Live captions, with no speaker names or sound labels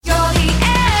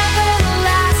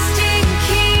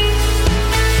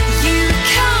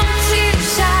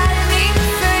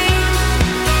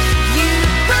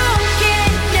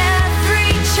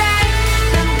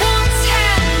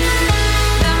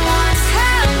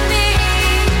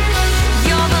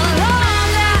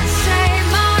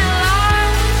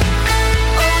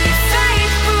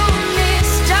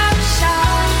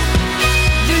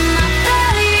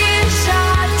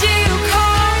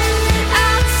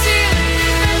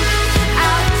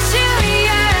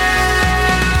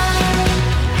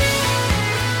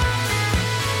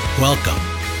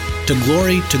to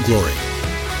Glory,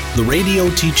 the radio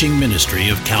teaching ministry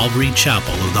of Calvary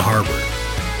Chapel of the Harbor.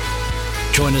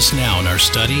 Join us now in our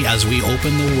study as we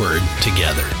open the Word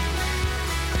together.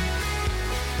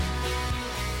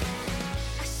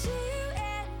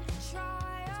 It's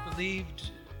believed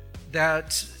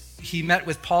that he met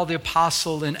with Paul the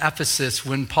Apostle in Ephesus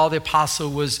when Paul the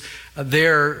Apostle was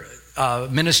there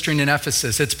ministering in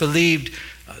Ephesus. It's believed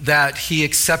that he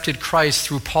accepted Christ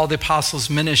through Paul the Apostle's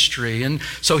ministry, and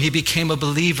so he became a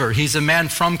believer. He's a man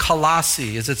from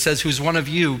Colossae, as it says, who's one of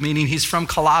you, meaning he's from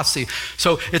Colossae.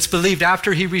 So it's believed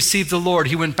after he received the Lord,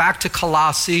 he went back to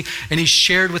Colossae and he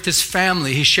shared with his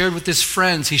family, he shared with his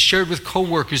friends, he shared with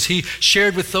co-workers, he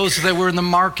shared with those that were in the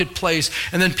marketplace,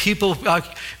 and then people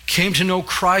came to know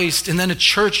Christ, and then a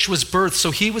church was birthed.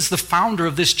 So he was the founder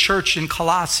of this church in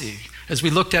Colossae, as we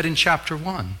looked at in chapter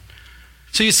 1.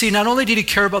 So you see, not only did he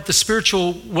care about the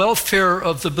spiritual welfare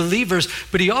of the believers,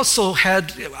 but he also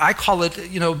had, I call it,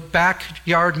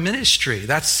 backyard ministry.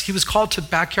 He was called to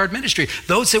backyard ministry.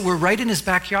 Those that were right in his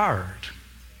backyard.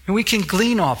 And we can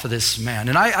glean off of this man.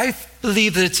 And I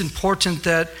believe that it's important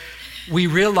that we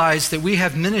realize that we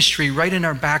have ministry right in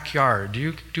our backyard.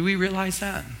 Do we realize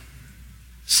that?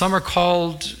 Some are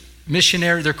called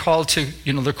missionary, they're called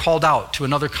out to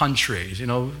another country.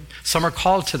 Some are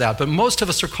called to that, but most of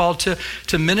us are called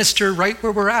to minister right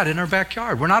where we're at in our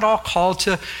backyard. We're not all called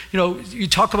to, you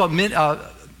talk about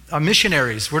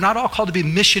missionaries. We're not all called to be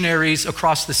missionaries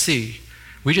across the sea.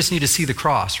 We just need to see the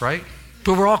cross, right?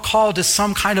 But we're all called to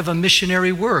some kind of a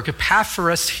missionary work.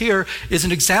 Epaphras here is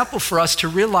an example for us to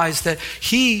realize that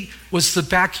he was the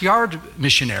backyard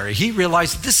missionary. He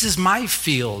realized this is my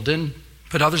field,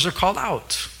 but others are called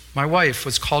out. My wife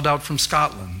was called out from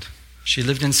Scotland. She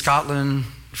lived in Scotland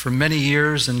for many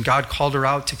years, and God called her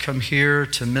out to come here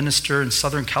to minister in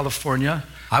Southern California.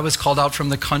 I was called out from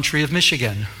the country of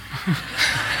Michigan.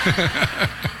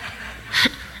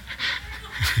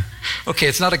 Okay,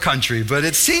 it's not a country, but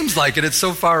it seems like it. It's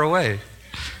so far away.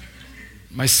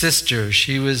 My sister,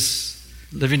 she was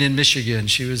living in Michigan.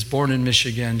 She was born in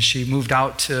Michigan. She moved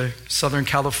out to Southern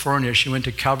California. She went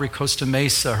to Calvary Costa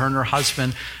Mesa. Her and her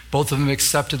husband, both of them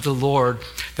accepted the Lord.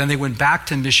 Then they went back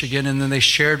to Michigan, and then they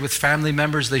shared with family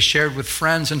members. They shared with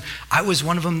friends, and I was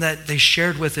one of them that they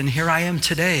shared with, and here I am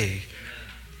today.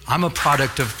 I'm a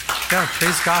product of,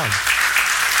 praise God.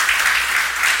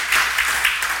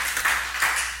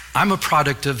 I'm a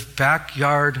product of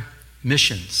backyard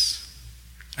missions.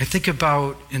 I think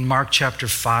about in Mark chapter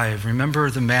 5, remember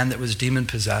the man that was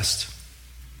demon-possessed?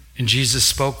 And Jesus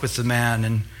spoke with the man,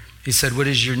 and he said, "What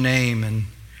is your name?"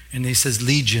 And he says,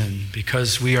 "Legion,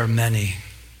 because we are many."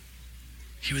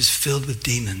 He was filled with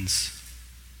demons.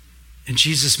 And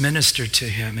Jesus ministered to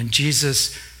him, and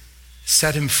Jesus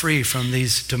set him free from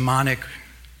these demonic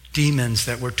demons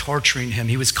that were torturing him.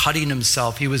 He was cutting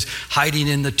himself. He was hiding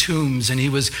in the tombs, and he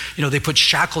was, they put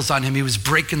shackles on him. He was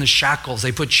breaking the shackles.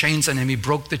 They put chains on him. He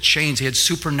broke the chains. He had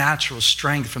supernatural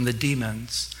strength from the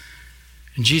demons.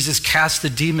 And Jesus cast the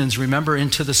demons, remember,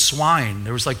 into the swine.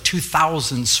 There was like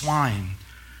 2,000 swine.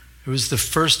 It was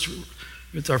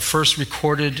our first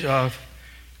recorded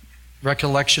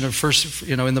recollection of first,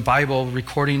 in the Bible,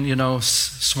 recording,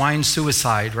 swine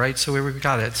suicide, right? So we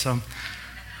got it.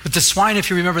 But the swine,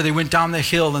 if you remember, they went down the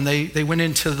hill and they went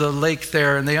into the lake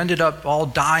there, and they ended up all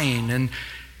dying.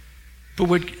 But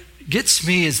what gets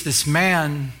me is this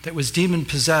man that was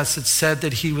demon-possessed. It said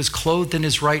that he was clothed in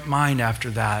his right mind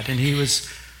after that, and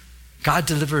God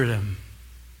delivered him.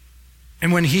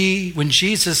 And when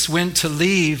Jesus went to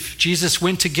leave, Jesus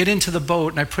went to get into the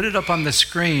boat, and I put it up on the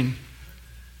screen.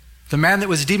 The man that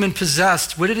was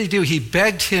demon-possessed, what did he do? He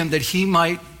begged him that he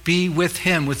might be with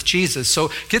him, with Jesus. So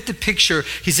get the picture.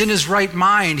 He's in his right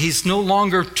mind. He's no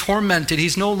longer tormented.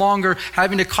 He's no longer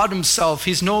having to cut himself.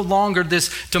 He's no longer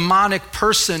this demonic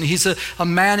person. He's a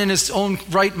man in his own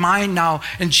right mind now.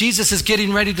 And Jesus is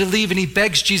getting ready to leave, and he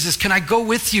begs Jesus, "Can I go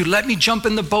with you? Let me jump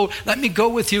in the boat. Let me go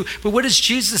with you." But what does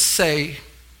Jesus say?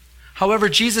 However,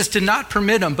 Jesus did not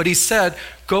permit him, but he said,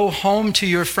 "Go home to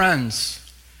your friends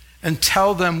and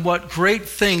tell them what great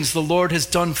things the Lord has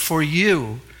done for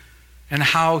you, and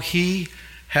how he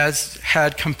has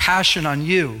had compassion on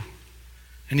you."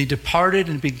 And he departed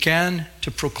and began to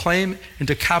proclaim in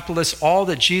Decapolis all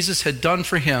that Jesus had done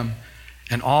for him,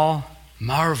 and all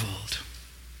marveled.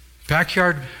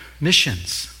 Backyard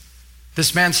missions.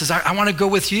 This man says, I want to go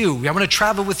with you. I want to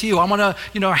travel with you. I want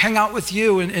to, hang out with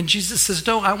you. And Jesus says,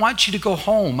 no, I want you to go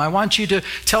home. I want you to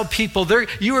tell people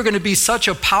you are going to be such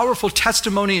a powerful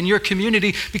testimony in your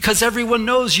community because everyone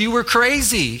knows you were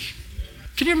crazy.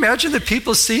 Can you imagine the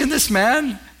people seeing this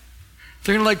man?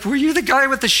 They're like, were you the guy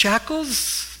with the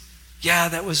shackles? Yeah,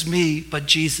 that was me, but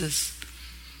Jesus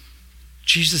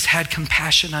had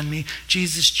compassion on me.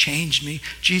 Jesus changed me.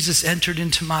 Jesus entered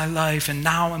into my life, and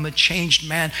now I'm a changed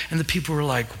man. And the people were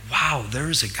like, wow,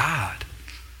 there's a God.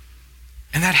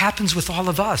 And that happens with all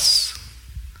of us.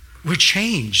 We're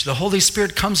changed. The Holy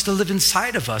Spirit comes to live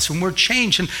inside of us when we're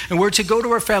changed, and we're to go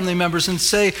to our family members and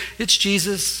say, it's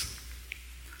Jesus.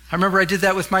 I remember I did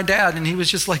that with my dad, and he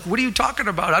was just like, what are you talking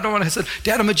about? I said,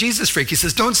 Dad, I'm a Jesus freak. He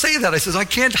says, don't say that. I says, I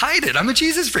can't hide it. I'm a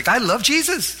Jesus freak. I love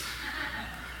Jesus.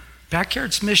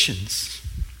 Backyard's missions,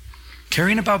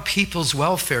 caring about people's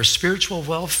welfare, spiritual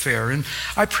welfare. And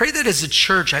I pray that as a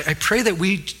church, I pray that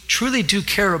we truly do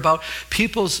care about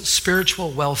people's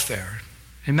spiritual welfare.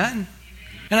 Amen?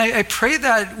 And I pray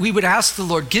that we would ask the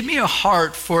Lord, give me a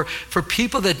heart for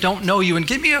people that don't know you, and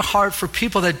give me a heart for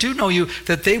people that do know you,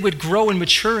 that they would grow and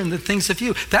mature in the things of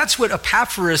you. That's what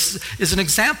Epaphras is an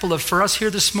example of for us here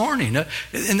this morning.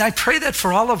 And I pray that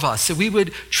for all of us, that we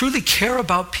would truly care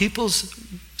about people's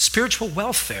spiritual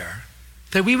welfare,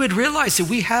 that we would realize that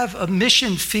we have a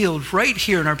mission field right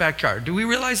here in our backyard. Do we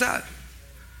realize that?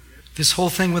 This whole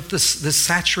thing with this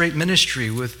Saturate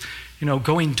ministry, with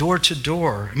going door to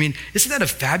door. I mean, isn't that a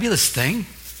fabulous thing?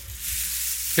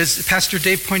 As Pastor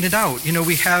Dave pointed out,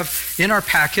 we have in our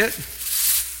packet,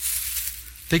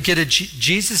 they get a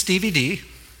Jesus DVD.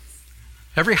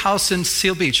 Every house in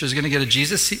Seal Beach is going to get a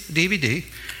Jesus DVD.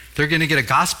 They're going to get a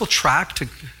gospel tract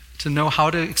to know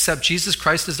how to accept Jesus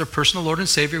Christ as their personal Lord and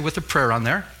Savior with a prayer on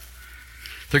there.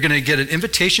 They're going to get an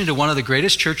invitation to one of the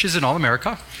greatest churches in all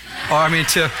America.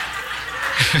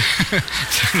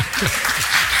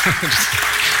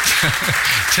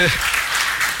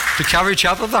 To Calvary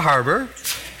Chapel of the Harbor,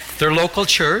 their local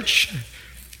church.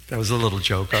 That was a little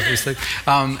joke, obviously.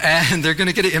 And they're going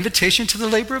to get an invitation to the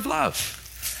labor of love.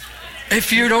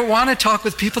 If you don't want to talk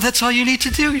with people, that's all you need to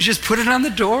do. You just put it on the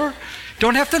door.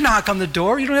 Don't have to knock on the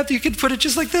door. You can put it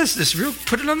just like this.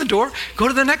 Put it on the door. Go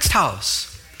to the next house.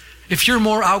 If you're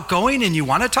more outgoing and you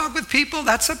want to talk with people,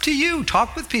 that's up to you.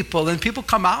 Talk with people, and people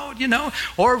come out,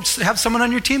 or have someone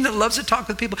on your team that loves to talk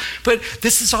with people. But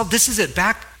this is it.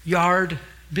 Backyard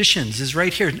missions is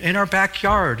right here in our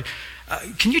backyard.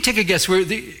 Can you take a guess? We're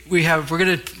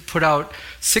going to put out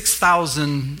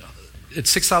 6,000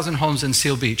 homes in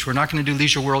Seal Beach. We're not going to do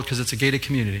Leisure World because it's a gated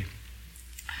community.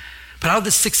 But out of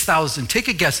the 6,000, take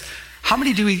a guess. How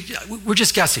many we're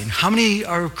just guessing. How many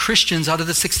are Christians out of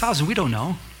the 6,000? We don't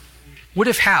know. What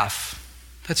if half?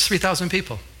 That's 3,000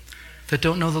 people that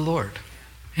don't know the Lord.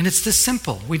 And it's this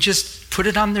simple. We just put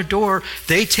it on their door.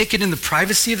 They take it in the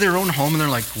privacy of their own home, and they're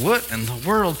like, what in the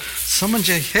world? Someone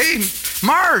just, hey,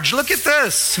 Marge, look at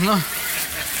this.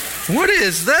 What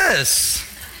is this?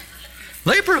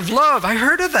 Labor of love. I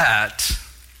heard of that.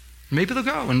 Maybe they'll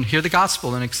go and hear the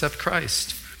gospel and accept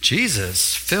Christ.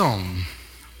 Jesus, film.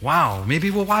 Wow,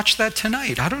 maybe we'll watch that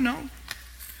tonight. I don't know.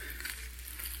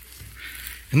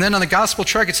 And then on the gospel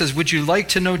tract, it says, would you like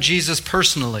to know Jesus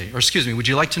personally? Would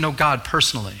you like to know God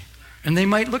personally? And they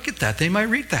might look at that. They might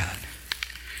read that.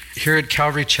 Here at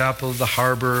Calvary Chapel of the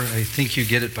Harbor, I think you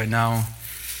get it by now,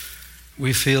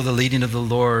 we feel the leading of the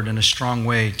Lord in a strong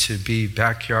way to be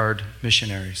backyard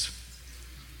missionaries.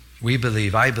 I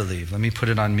believe, let me put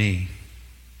it on me.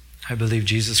 I believe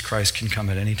Jesus Christ can come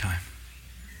at any time.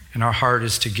 And our heart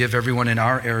is to give everyone in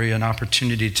our area an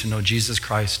opportunity to know Jesus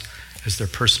Christ as their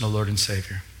personal Lord and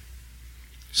Savior.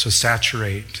 So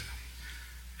Saturate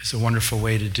is a wonderful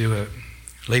way to do it.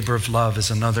 Labor of love is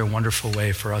another wonderful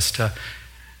way for us to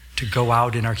go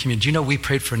out in our community. Do you know we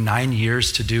prayed for 9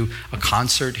 years to do a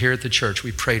concert here at the church?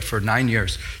 We prayed for 9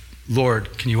 years.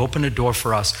 Lord, can you open a door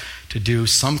for us to do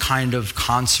some kind of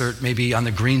concert, maybe on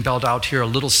the Greenbelt out here, a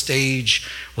little stage.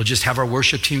 We'll just have our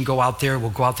worship team go out there. We'll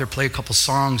go out there, play a couple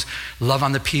songs, love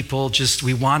on the people.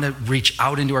 We want to reach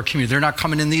out into our community. They're not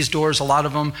coming in these doors, a lot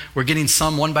of them. We're getting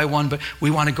some one by one, but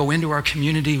we want to go into our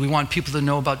community. We want people to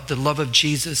know about the love of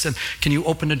Jesus. And can you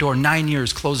open the door? 9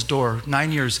 years, closed door.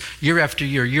 9 years, year after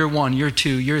year, year 1, year 2,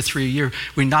 year 3,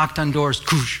 we knocked on doors,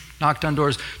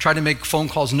 tried to make phone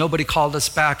calls. Nobody called us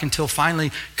back until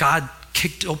finally God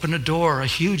kicked open a door, a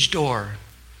huge door.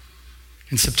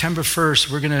 And September 1st,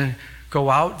 we're going to go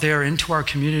out there into our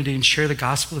community and share the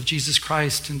gospel of Jesus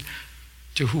Christ and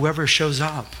to whoever shows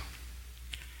up.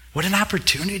 What an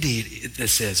opportunity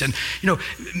this is. And,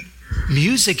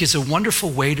 music is a wonderful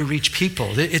way to reach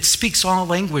people. It speaks all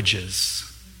languages.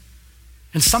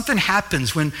 And something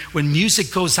happens when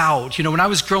music goes out. When I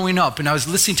was growing up and I was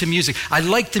listening to music, I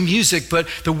liked the music, but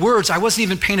the words, I wasn't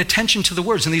even paying attention to the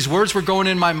words. And these words were going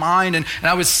in my mind, and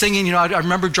I was singing. I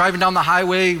remember driving down the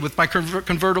highway with my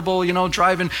convertible,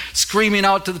 driving, screaming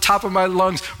out to the top of my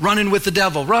lungs, running with the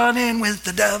devil, running with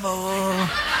the devil.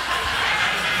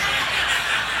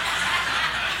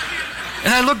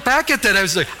 And I look back at that, I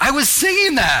was like, I was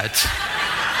singing that.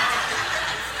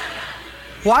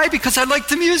 Why? Because I like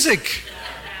the music.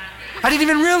 I didn't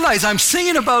even realize I'm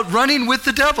singing about running with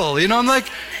the devil. I'm like,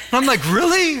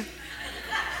 really?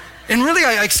 And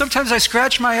really, sometimes I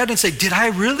scratch my head and say, did I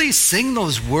really sing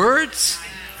those words?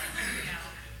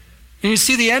 And you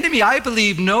see, the enemy, I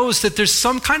believe, knows that there's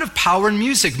some kind of power in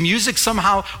music. Music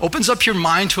somehow opens up your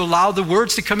mind to allow the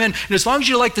words to come in. And as long as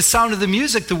you like the sound of the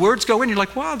music, the words go in. You're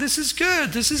like, wow, this is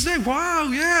good. This is it. Wow,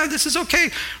 yeah, this is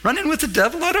okay. Running with the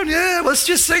devil, let's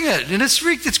just sing it. And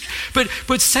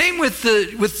but same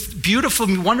with beautiful,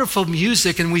 wonderful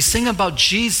music. And we sing about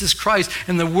Jesus Christ.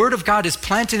 And the word of God is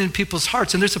planted in people's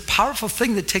hearts. And there's a powerful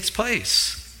thing that takes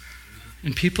place.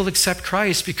 And people accept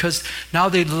Christ because now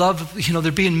they love,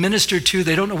 they're being ministered to.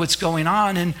 They don't know what's going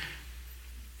on. And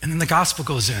then the gospel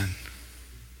goes in.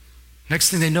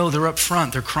 Next thing they know, they're up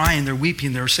front. They're crying. They're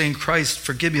weeping. They're saying, Christ,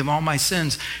 forgive me of all my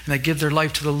sins. And they give their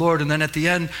life to the Lord. And then at the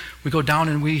end, we go down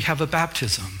and we have a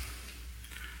baptism.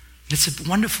 It's a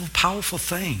wonderful, powerful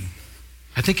thing.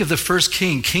 I think of the first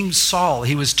king, King Saul.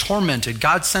 He was tormented.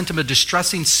 God sent him a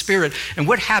distressing spirit. And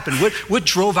what happened? What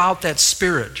drove out that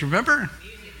spirit? Do you remember?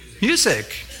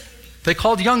 Music. They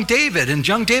called young David, and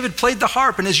young David played the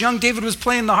harp, and as young David was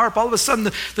playing the harp, all of a sudden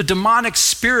the demonic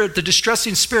spirit, the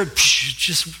distressing spirit,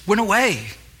 just went away.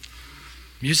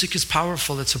 Music is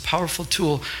powerful. It's a powerful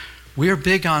tool. We are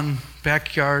big on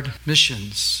backyard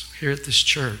missions here at this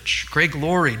church. Greg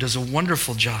Laurie does a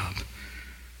wonderful job,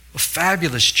 a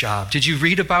fabulous job. Did you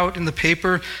read about in the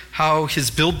paper how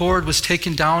his billboard was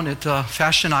taken down at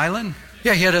Fashion Island?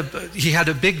 Yeah, he had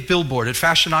a big billboard at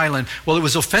Fashion Island. Well, it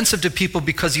was offensive to people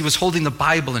because he was holding the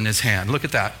Bible in his hand. Look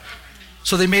at that.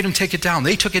 So they made him take it down.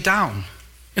 They took it down.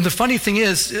 And the funny thing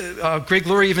is, Greg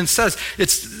Laurie even says,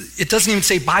 it doesn't even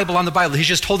say Bible on the Bible. He's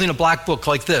just holding a black book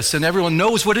like this, and everyone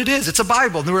knows what it is. It's a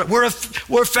Bible. We're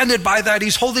offended by that.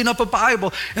 He's holding up a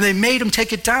Bible, and they made him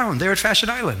take it down there at Fashion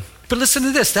Island. But listen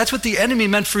to this. That's what the enemy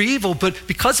meant for evil, but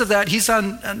because of that, he's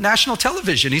on national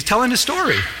television. He's telling his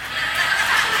story.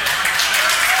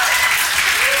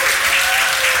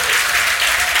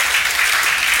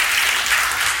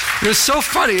 It was so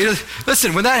funny.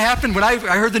 Listen, when that happened, when I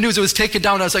heard the news it was taken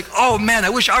down, I was like, oh man, I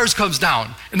wish ours comes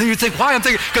down. And then you think, why? I'm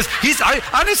thinking, because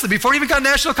honestly, before he even got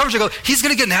national coverage, I go, he's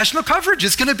going to get national coverage.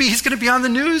 He's going to be on the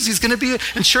news.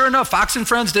 And sure enough, Fox and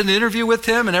Friends did an interview with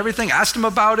him and everything, asked him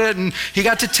about it, and he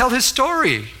got to tell his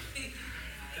story.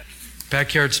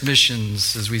 Backyard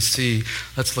missions, as we see,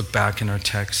 let's look back in our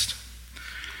text.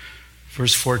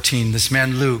 Verse 14, this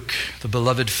man Luke, the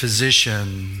beloved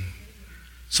physician.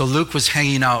 So Luke was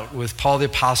hanging out with Paul the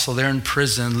Apostle there in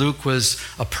prison. Luke was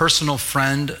a personal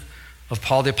friend of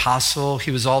Paul the Apostle.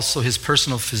 He was also his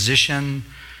personal physician.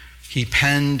 He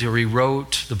penned or he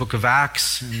wrote the book of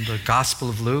Acts and the Gospel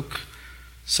of Luke.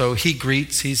 So he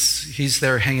greets, he's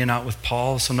there hanging out with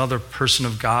Paul. So another person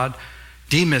of God.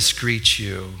 Demas greets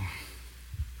you.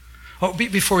 Oh,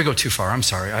 before we go too far, I'm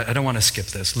sorry. I don't want to skip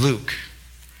this. Luke,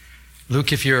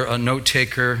 if you're a note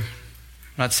taker,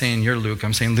 I'm not saying you're Luke,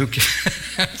 I'm saying Luke.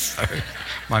 Sorry,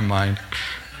 my mind.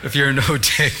 If you're a note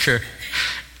taker,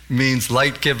 means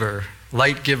light giver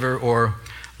or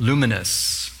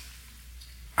luminous.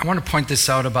 I want to point this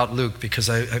out about Luke because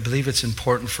I believe it's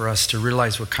important for us to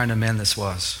realize what kind of man this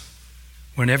was.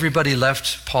 When everybody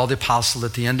left Paul the Apostle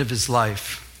at the end of his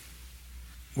life,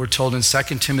 we're told in 2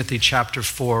 Timothy chapter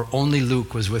 4, only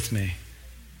Luke was with me.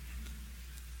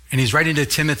 And he's writing to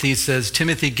Timothy, he says,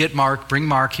 Timothy, get Mark, bring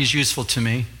Mark, he's useful to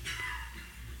me.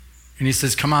 And he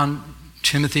says, come on,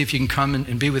 Timothy, if you can come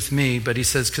and be with me. But he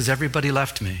says, because everybody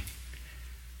left me.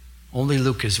 Only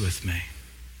Luke is with me.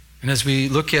 And as we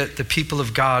look at the people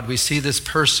of God, we see this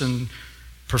person,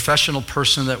 professional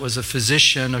person that was a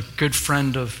physician, a good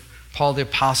friend of Paul the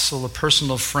Apostle, a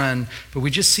personal friend, but we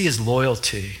just see his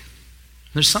loyalty.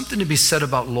 There's something to be said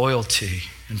about loyalty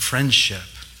and friendship.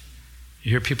 You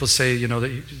hear people say,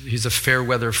 that he's a fair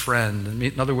weather friend.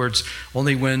 In other words,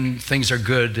 only when things are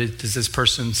good does this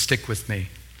person stick with me.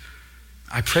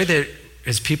 I pray that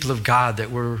as people of God, that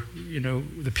we're,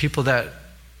 the people that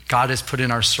God has put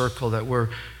in our circle, that we're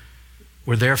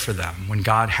there for them when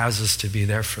God has us to be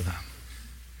there for them.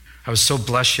 I was so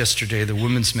blessed yesterday. The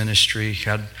women's ministry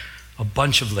had a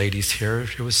bunch of ladies here.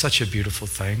 It was such a beautiful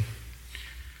thing.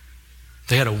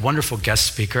 They had a wonderful guest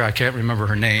speaker. I can't remember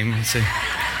her name.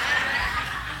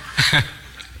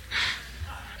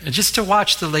 And just to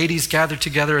watch the ladies gather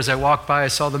together as I walked by, I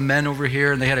saw the men over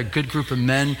here, and they had a good group of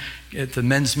men at the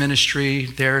men's ministry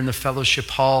there in the fellowship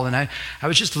hall. And I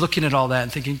was just looking at all that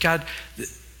and thinking, God,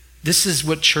 this is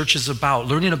what church is about,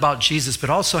 learning about Jesus, but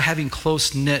also having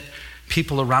close-knit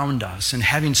people around us and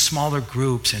having smaller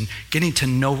groups and getting to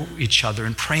know each other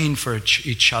and praying for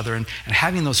each other and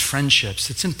having those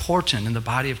friendships. It's important in the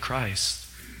body of Christ.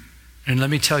 And let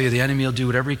me tell you, the enemy will do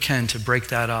whatever he can to break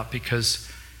that up because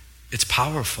it's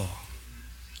powerful.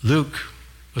 Luke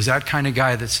was that kind of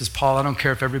guy that says, Paul, I don't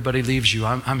care if everybody leaves you.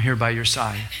 I'm here by your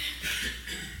side.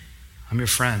 I'm your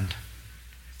friend.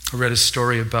 I read a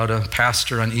story about a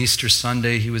pastor on Easter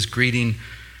Sunday. He was greeting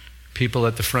people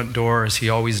at the front door as he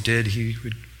always did. He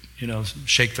would,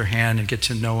 shake their hand and get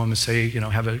to know them and say,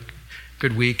 have a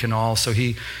good week and all. So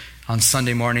on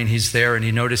Sunday morning, he's there and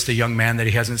he noticed a young man that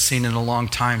he hasn't seen in a long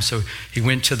time. So he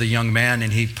went to the young man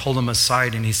and he pulled him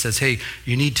aside and he says, hey,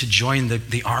 you need to join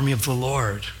the army of the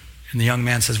Lord. And the young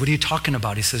man says, what are you talking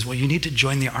about? He says, well, you need to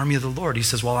join the army of the Lord. He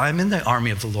says, well, I'm in the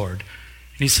army of the Lord.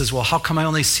 And he says, well, how come I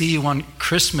only see you on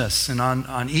Christmas and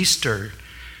on Easter?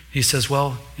 He says,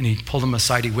 well, and he pulled him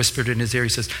aside, he whispered in his ear, he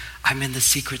says, I'm in the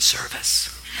Secret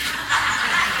Service.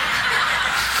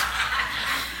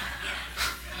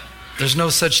 There's no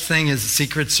such thing as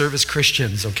Secret Service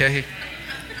Christians, okay?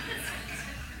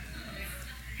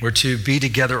 We're to be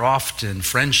together often.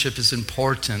 Friendship is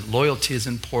important. Loyalty is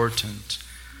important.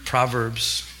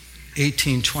 Proverbs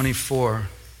 18:24,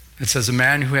 it says, a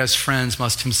man who has friends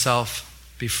must himself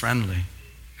be friendly.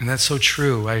 And that's so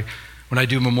true. When I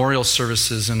do memorial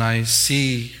services and I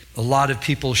see a lot of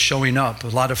people showing up, a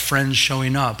lot of friends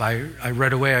showing up, I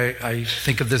right away, I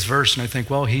think of this verse and I think,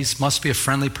 well, he must be a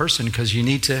friendly person because you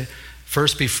need to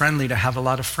first be friendly to have a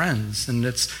lot of friends. And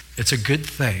it's a good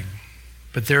thing.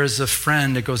 But there is a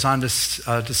friend, it goes on to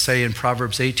say in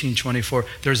Proverbs 18:24,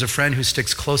 there's a friend who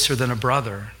sticks closer than a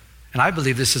brother. And I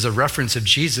believe this is a reference of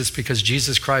Jesus because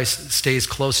Jesus Christ stays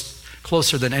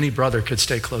closer than any brother could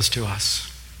stay close to us.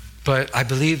 But I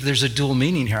believe there's a dual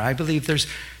meaning here. I believe there's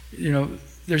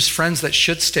friends that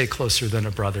should stay closer than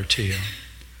a brother to you.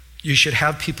 You should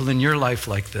have people in your life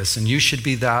like this, and you should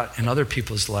be that in other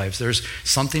people's lives. There's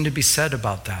something to be said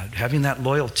about that, having that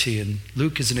loyalty, and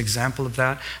Luke is an example of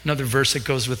that. Another verse that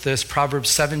goes with this, Proverbs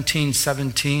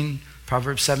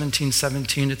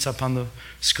 17:17, it's up on the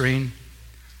screen.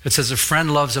 It says, a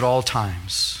friend loves at all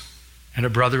times, and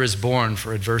a brother is born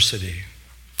for adversity.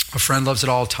 A friend loves at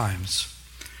all times.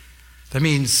 That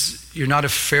means you're not a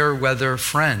fair weather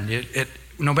friend.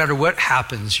 No matter what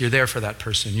happens, you're there for that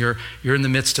person. You're in the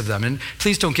midst of them. And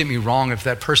please don't get me wrong. If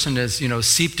that person is,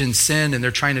 seeped in sin and they're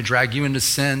trying to drag you into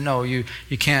sin, no, you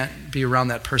can't be around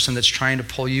that person that's trying to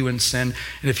pull you in sin.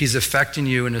 And if he's affecting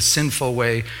you in a sinful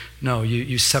way, no,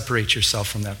 you separate yourself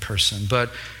from that person. But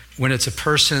when it's a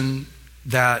person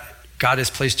that God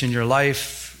has placed in your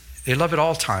life, they love at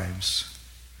all times.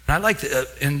 And I like,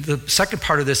 and the second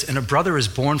part of this, and a brother is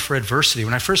born for adversity.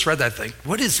 When I first read that, I think,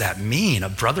 what does that mean? A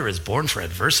brother is born for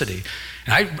adversity.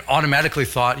 And I automatically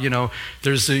thought,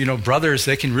 there's, brothers,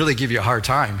 they can really give you a hard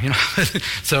time,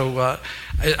 So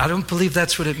I don't believe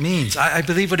that's what it means. I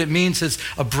believe what it means is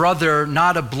a brother,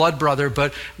 not a blood brother,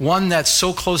 but one that's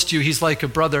so close to you, he's like a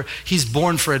brother. He's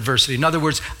born for adversity. In other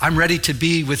words, I'm ready to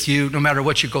be with you no matter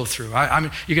what you go through.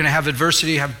 You're going to have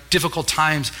adversity, have difficult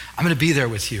times. I'm going to be there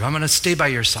with you. I'm going to stay by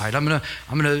your side. I'm going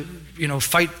to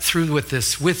fight through with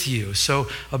this with you. So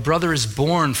a brother is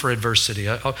born for adversity.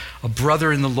 A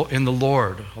brother in the Lord,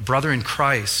 a brother in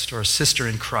Christ, or a sister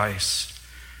in Christ.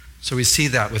 So we see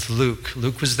that with Luke.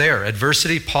 Luke was there.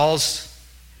 Adversity, Paul's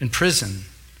in prison.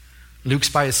 Luke's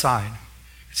by his side.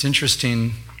 It's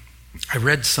interesting. I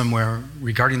read somewhere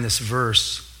regarding this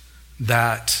verse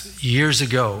that years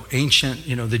ago, ancient,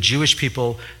 the Jewish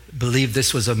people believed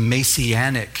this was a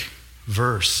messianic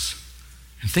verse.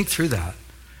 And think through that.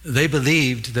 They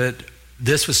believed that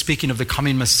this was speaking of the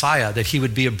coming Messiah, that he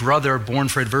would be a brother born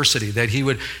for adversity, that he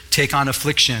would take on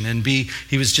affliction and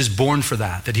he was just born for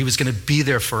that he was going to be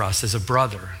there for us as a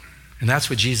brother. And that's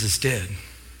what Jesus did.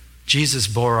 Jesus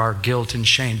bore our guilt and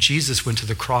shame. Jesus went to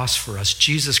the cross for us.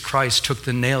 Jesus Christ took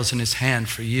the nails in his hand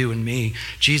for you and me.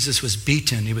 Jesus was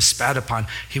beaten. He was spat upon.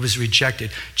 He was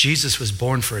rejected. Jesus was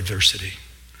born for adversity.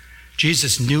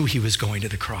 Jesus knew he was going to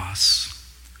the cross.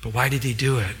 But why did he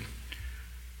do it?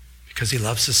 Because he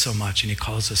loves us so much and he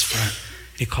calls us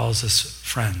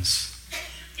friends.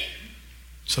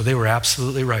 So they were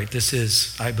absolutely right. This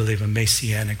is, I believe, a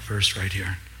messianic verse right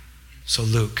here. So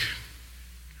Luke.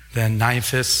 Then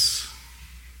Nymphus,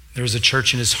 there was a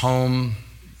church in his home.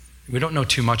 We don't know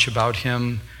too much about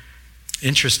him.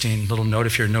 Interesting little note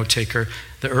if you're a note taker.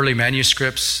 The early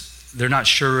manuscripts, they're not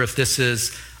sure if this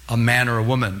is a man or a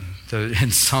woman.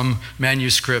 In some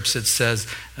manuscripts it says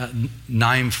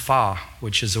Nympha,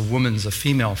 which is a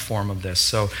female form of this.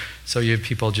 So you have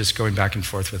people just going back and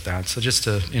forth with that. So just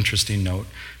an interesting note.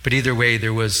 But either way,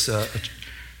 there was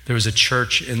There was a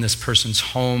church in this person's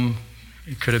home.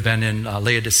 It could have been in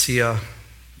Laodicea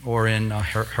or in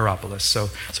Hierapolis. So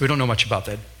we don't know much about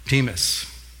that.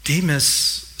 Demas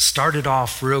started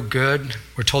off real good.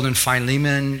 We're told in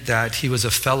Philemon that he was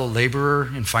a fellow laborer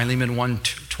in Philemon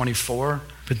 1:24.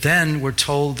 But then we're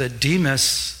told that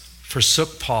Demas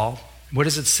forsook Paul. What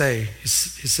does it say? It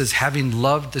says, having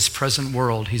loved this present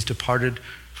world, he's departed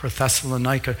for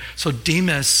Thessalonica. So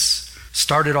Demas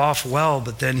started off well,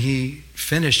 but then he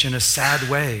finished in a sad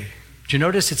way. Do you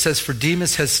notice it says, for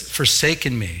Demas has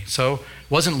forsaken me. So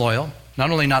wasn't loyal. Not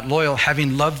only not loyal,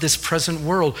 having loved this present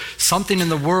world, something in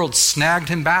the world snagged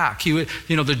him back.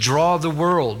 The draw of the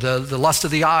world, the lust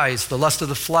of the eyes, the lust of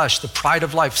the flesh, the pride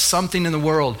of life, something in the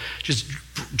world just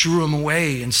drew him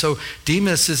away. And so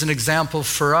Demas is an example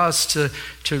for us to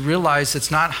realize it's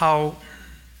not how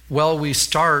well we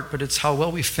start, but it's how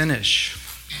well we finish.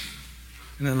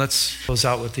 And then let's close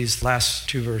out with these last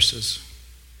two verses.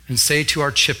 And say to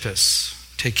Archippus,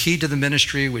 take heed to the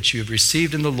ministry which you have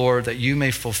received in the Lord, that you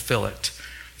may fulfill it.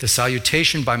 The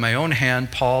salutation by my own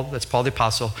hand, Paul, that's Paul the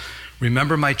Apostle.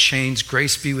 Remember my chains,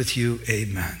 grace be with you,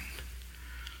 amen.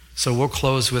 So we'll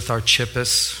close with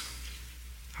Archippus.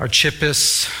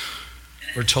 Archippus,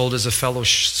 we're told, is a fellow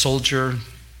soldier.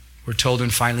 We're told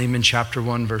in Philemon chapter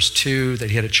 1, verse 2, that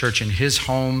he had a church in his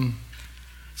home.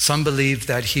 Some believe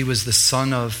that he was the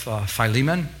son of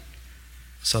Philemon.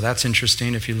 So that's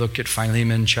interesting. If you look at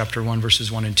Philemon chapter 1,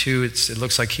 verses 1 and 2, it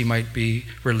looks like he might be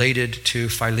related to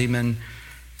Philemon.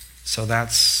 So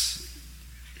that's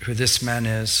who this man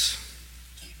is.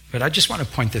 But I just want to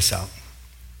point this out.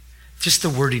 Just the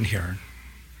wording here.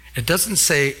 It doesn't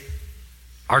say,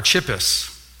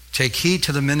 Archippus, take heed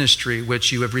to the ministry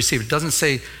which you have received.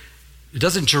 It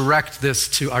doesn't direct this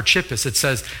to Archippus. It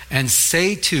says, and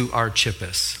say to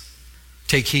Archippus,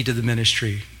 take heed to the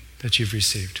ministry that you've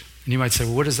received. And you might say,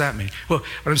 well, what does that mean? Well,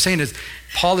 what I'm saying is,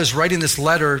 Paul is writing this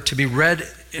letter to be read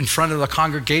in front of the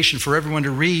congregation for everyone to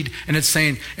read, and it's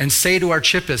saying, and say to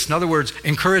Archippus. In other words,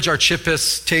 encourage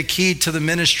Archippus, take heed to the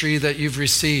ministry that you've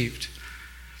received.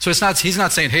 So he's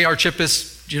not saying, hey,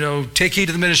 Archippus, take heed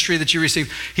to the ministry that you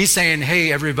received. He's saying,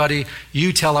 hey, everybody,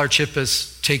 you tell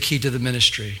Archippus, take heed to the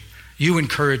ministry. You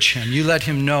encourage him. You let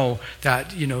him know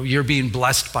that, you're being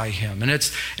blessed by him. And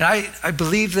I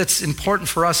believe that's important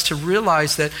for us to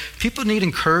realize that people need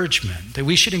encouragement, that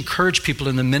we should encourage people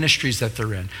in the ministries that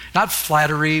they're in. Not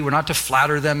flattery, we're not to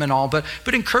flatter them and all, but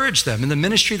encourage them in the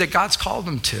ministry that God's called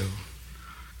them to.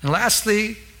 And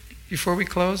lastly, before we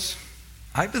close,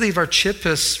 I believe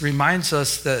Archippus reminds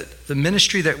us that the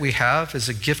ministry that we have is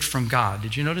a gift from God.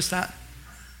 Did you notice that?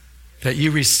 That you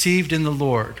received in the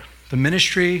Lord. The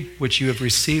ministry which you have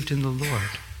received in the Lord.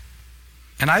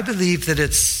 And I believe that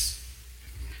it's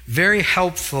very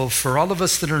helpful for all of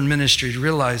us that are in ministry to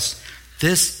realize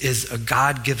this is a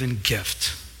God-given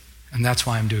gift. And that's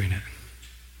why I'm doing it.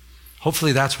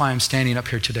 Hopefully that's why I'm standing up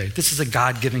here today. This is a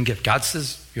God-given gift. God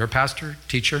says, you're a pastor,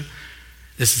 teacher.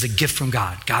 This is a gift from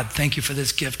God. God, thank you for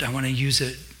this gift. I want to use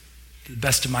it to the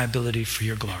best of my ability for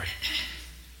your glory.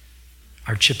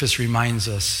 Archippus reminds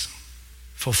us,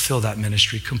 fulfill that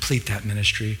ministry, complete that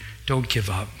ministry, don't give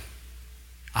up.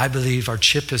 I believe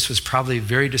Archippus was probably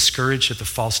very discouraged at the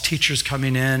false teachers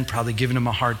coming in, probably giving him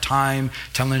a hard time,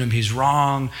 telling him he's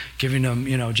wrong, giving him,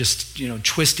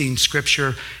 twisting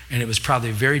scripture, and it was probably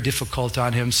very difficult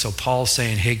on him. So Paul's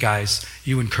saying, hey guys,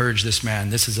 you encourage this man.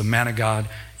 This is a man of God.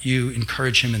 You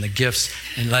encourage him in the gifts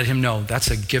and let him know that's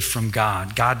a gift from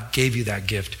God. God gave you that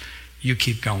gift. You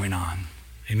keep going on.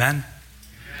 Amen?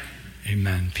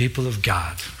 Amen. People of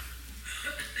God,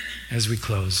 as we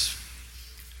close,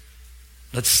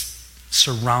 let's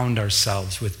surround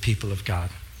ourselves with people of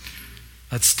God.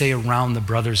 Let's stay around the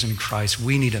brothers in Christ.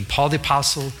 We need them. Paul the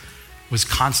Apostle was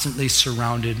constantly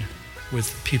surrounded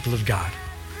with people of God.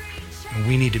 And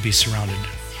we need to be surrounded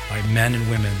by men and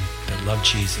women that love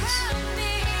Jesus.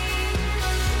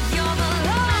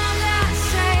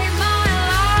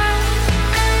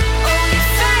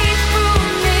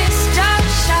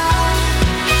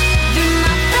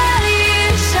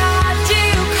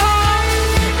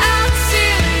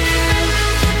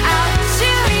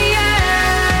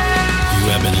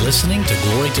 Listening to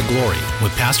Glory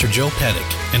with Pastor Joe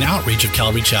Pettick, an outreach of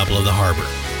Calvary Chapel of the Harbor.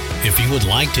 If you would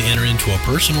like to enter into a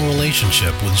personal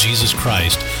relationship with Jesus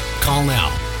Christ, call now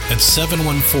at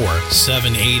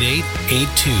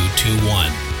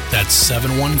 714-788-8221. That's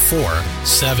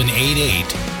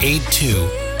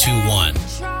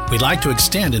 714-788-8221. We'd like to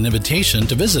extend an invitation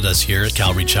to visit us here at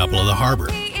Calvary Chapel of the Harbor.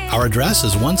 Our address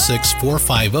is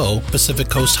 16450 Pacific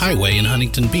Coast Highway in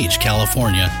Huntington Beach,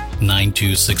 California,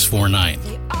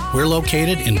 92649. We're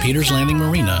located in Peters Landing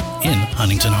Marina in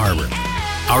Huntington Harbor.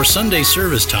 Our Sunday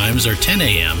service times are 10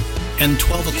 a.m. and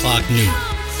 12 o'clock noon.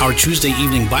 Our Tuesday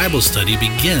evening Bible study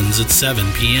begins at 7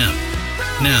 p.m.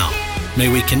 Now,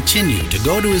 may we continue to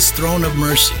go to His throne of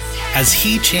mercy as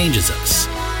He changes us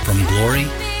from glory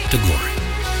to glory.